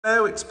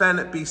Hello, it's Ben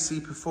at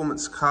BC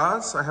Performance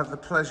Cars. I have the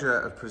pleasure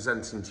of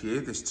presenting to you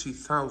this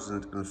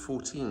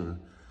 2014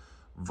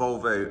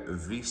 Volvo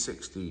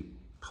V60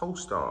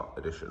 Polestar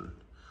edition.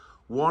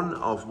 One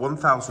of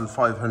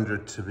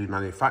 1,500 to be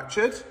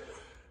manufactured,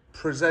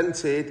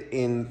 presented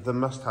in the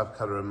must-have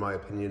colour, in my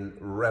opinion,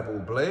 Rebel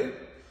Blue.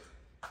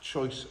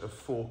 Choice of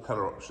 4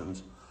 colour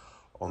options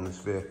on this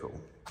vehicle.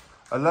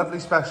 A lovely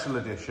special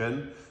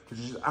edition, which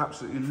is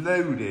absolutely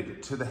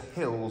loaded to the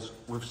hills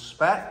with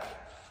spec.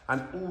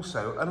 And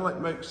also,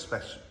 unlike most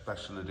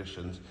special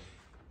editions,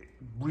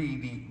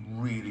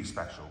 really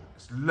special.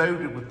 It's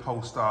loaded with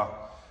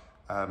Polestar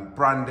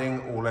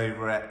branding all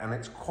over it, and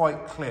it's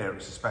quite clear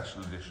it's a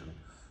special edition.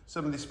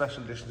 Some of these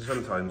special editions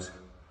sometimes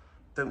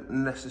don't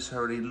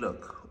necessarily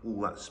look all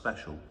that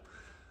special.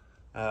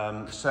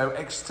 So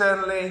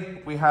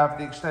externally, we have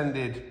the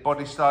extended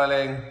body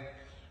styling,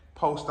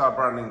 Polestar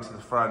branding to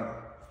the front,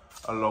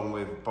 along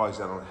with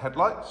bi-xenon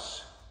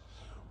headlights.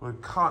 We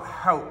can't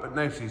help but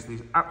notice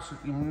these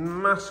absolutely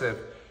massive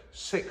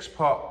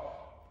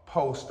 6-pot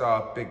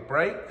Polestar big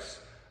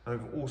brakes,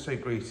 and we're also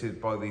greeted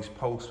by these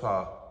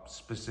Polestar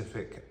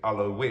specific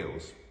alloy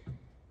wheels.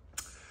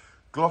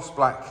 Gloss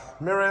black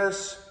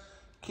mirrors,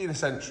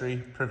 keyless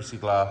entry, privacy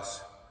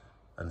glass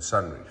and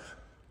sunroof.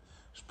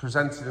 It's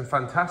presented in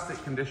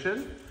fantastic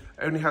condition,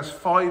 only has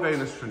 5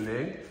 owners from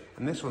new,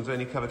 and this one's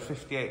only covered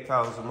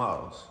 58,000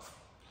 miles.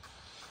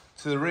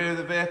 To the rear of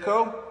the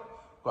vehicle,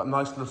 got a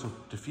nice little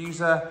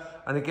diffuser,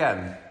 and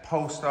again,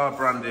 Polestar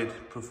branded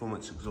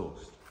performance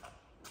exhaust.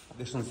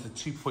 This one's the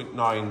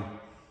 2.9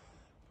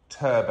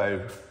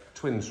 turbo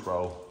twin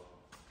scroll.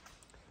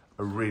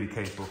 A really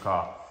capable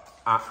car,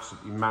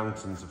 absolutely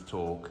mountains of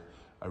torque,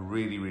 a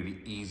really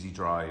easy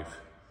drive,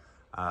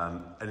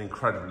 and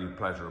incredibly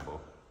pleasurable.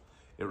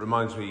 It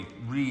reminds me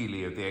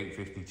really of the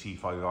 850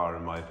 T5R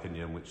in my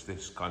opinion, which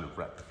this kind of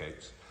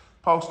replicates.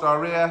 Polestar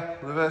rear,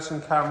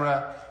 reversing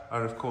camera,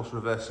 and of course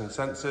reversing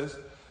sensors.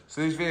 So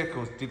these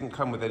vehicles didn't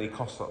come with any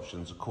cost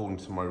options according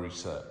to my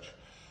research.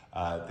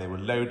 They were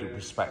loaded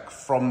with spec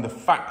from the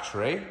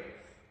factory,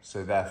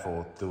 so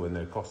therefore there were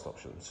no cost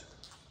options.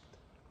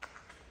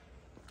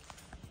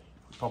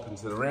 Pop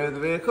into the rear of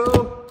the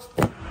vehicle.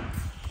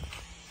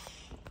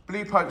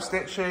 Blue pipe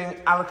stitching,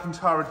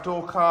 Alcantara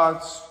door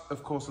cards,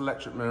 of course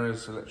electric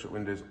mirrors, electric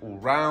windows all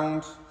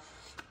round.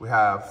 We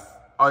have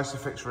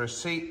Isofix rear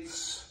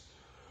seats,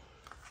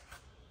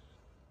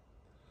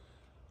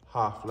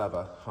 half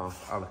leather,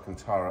 half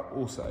Alcantara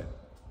also.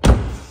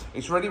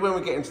 It's ready when we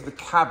get into the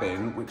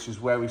cabin, which is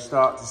where we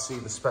start to see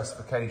the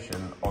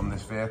specification on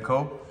this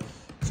vehicle.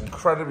 It's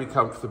incredibly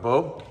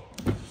comfortable.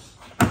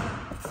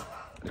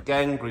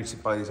 Again,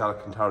 greeted by these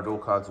Alcantara door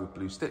cards with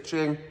blue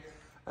stitching.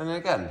 And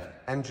again,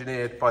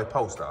 engineered by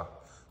Polestar.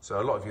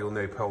 So a lot of you will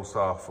know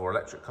Polestar for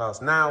electric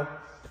cars now,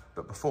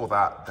 but before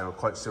that, they were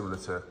quite similar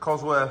to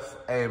Cosworth,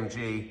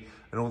 AMG,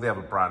 and all the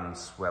other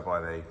brands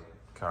whereby they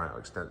carry out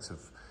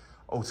extensive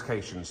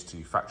altercations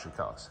to factory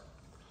cars.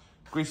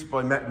 Greeted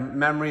by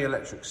memory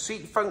electric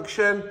seat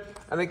function,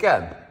 and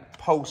again,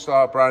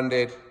 Polestar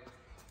branded,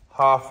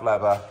 half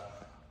leather,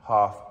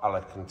 half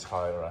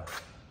Alcantara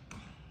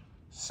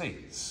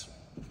seats.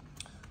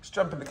 Let's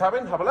jump in the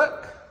cabin, have a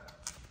look.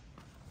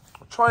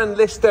 I'll try and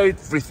list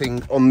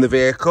everything on the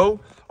vehicle.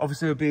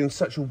 Obviously, there being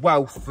such a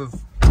wealth of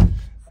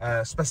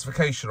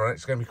specification on it,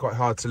 it's going to be quite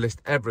hard to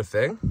list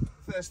everything.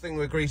 First thing,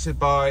 we're greeted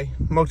by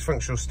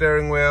multifunctional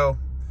steering wheel,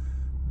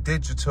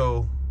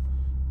 digital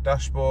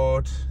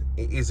dashboard.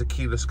 It is a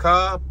keyless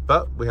car,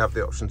 but we have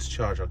the option to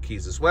charge our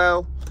keys as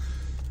well.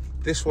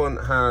 This one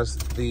has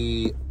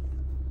the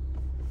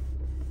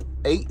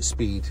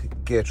 8-speed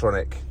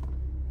Geartronic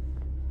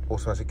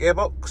automatic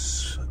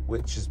gearbox,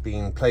 which has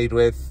been played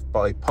with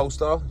by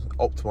Polestar,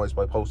 optimized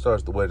by Polestar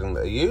is the wording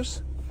that they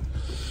use.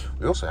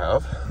 We also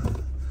have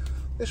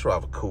this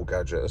rather cool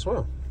gadget as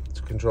well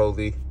to control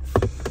the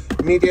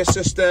media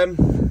system.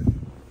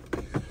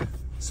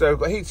 So we've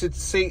got heated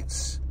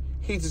seats,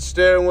 heated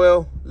steering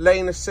wheel,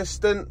 lane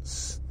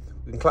assistance.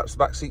 We can collapse the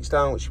back seats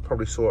down, which you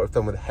probably saw I've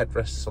done with the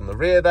headrests on the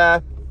rear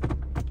there.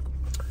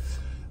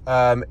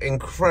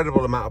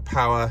 Incredible amount of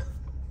power,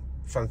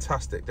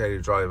 fantastic daily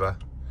driver.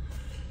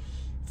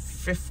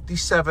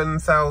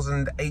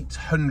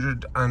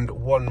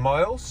 57,801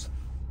 miles.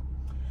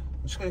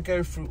 I'm just going to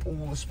go through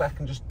all the spec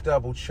and just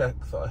double check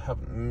that I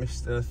haven't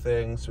missed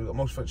anything. So we've got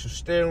multifunctional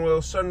steering wheel,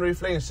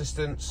 sunroof, lane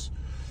assistance,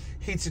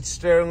 heated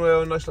steering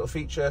wheel, nice little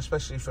feature,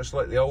 especially for a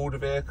slightly older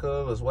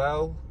vehicle as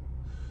well.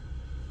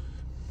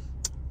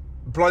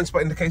 Blind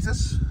spot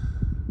indicators.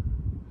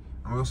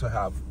 And we also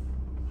have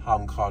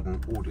Harman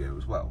Kardon audio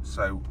as well.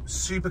 So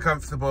super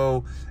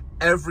comfortable,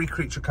 every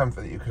creature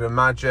comfort that you can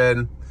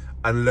imagine,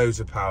 and loads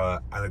of power,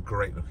 and a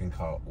great looking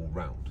car all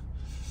round.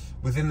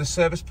 Within the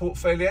service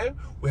portfolio,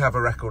 we have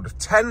a record of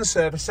 10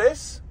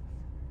 services.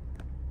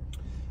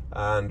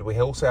 And we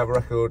also have a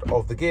record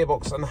of the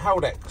gearbox and the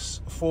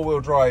Haldex 4-wheel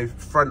drive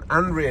front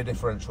and rear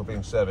differential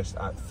being serviced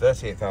at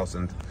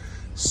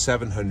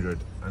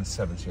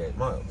 38,778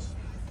 miles.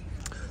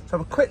 Let's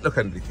have a quick look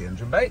under the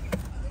engine bay.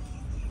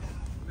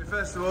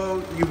 First of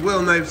all, you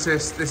will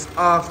notice this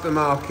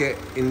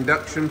aftermarket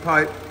induction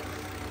pipe.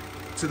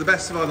 To the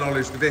best of our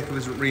knowledge, the vehicle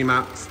isn't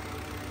remapped.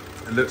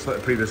 It looks like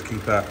the previous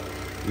keeper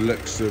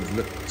looks to have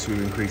looked to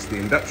increase the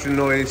induction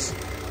noise.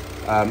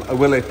 I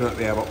will open up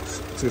the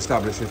airbox to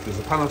establish if there's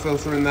a panel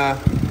filter in there.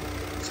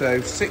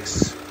 So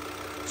six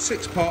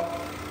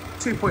pot,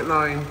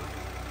 2.9,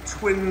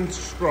 twin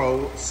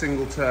scroll,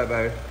 single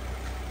turbo,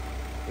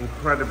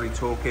 incredibly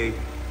torquey.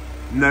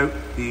 Note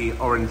the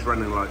orange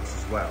running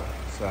lights as well.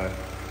 So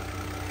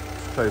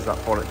let's close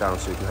that bonnet down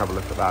so you can have a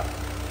look at that.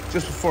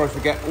 Just before I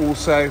forget,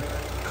 also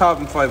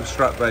carbon fibre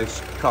strut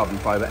base, carbon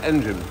fibre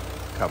engine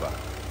cover.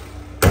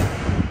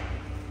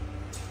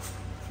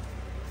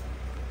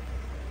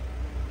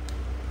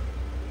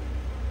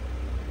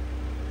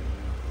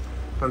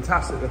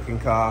 Fantastic looking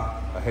car,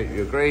 I hope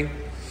you agree.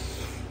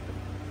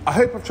 I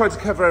hope I've tried to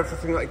cover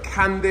everything that I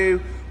can do.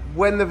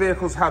 When the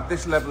vehicles have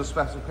this level of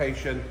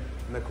specification,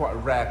 and they're quite a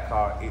rare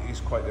car, it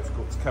is quite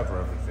difficult to cover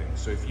everything.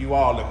 So if you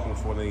are looking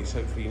for one of these,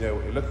 hopefully you know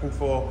what you're looking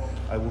for.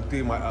 I will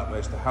do my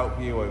utmost to help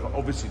you. I've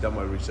obviously done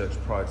my research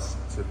prior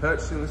to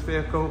purchasing this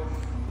vehicle,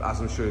 but as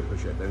I'm sure you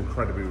appreciate, they're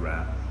incredibly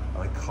rare,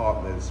 and I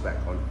can't know the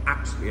spec on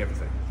absolutely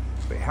everything.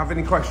 But if you have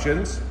any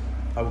questions,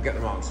 I will get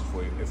them answered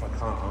for you if I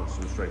can't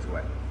answer them straight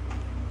away.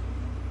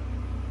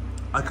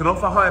 I can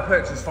offer hire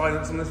purchase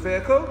finance on this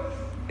vehicle.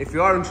 If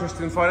you are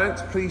interested in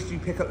finance, please do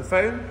pick up the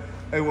phone,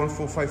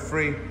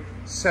 01453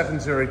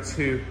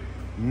 702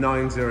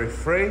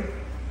 903,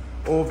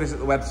 or visit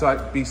the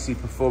website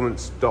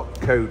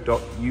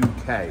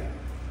bcperformance.co.uk.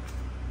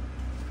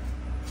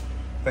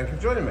 Thank you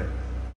for joining me.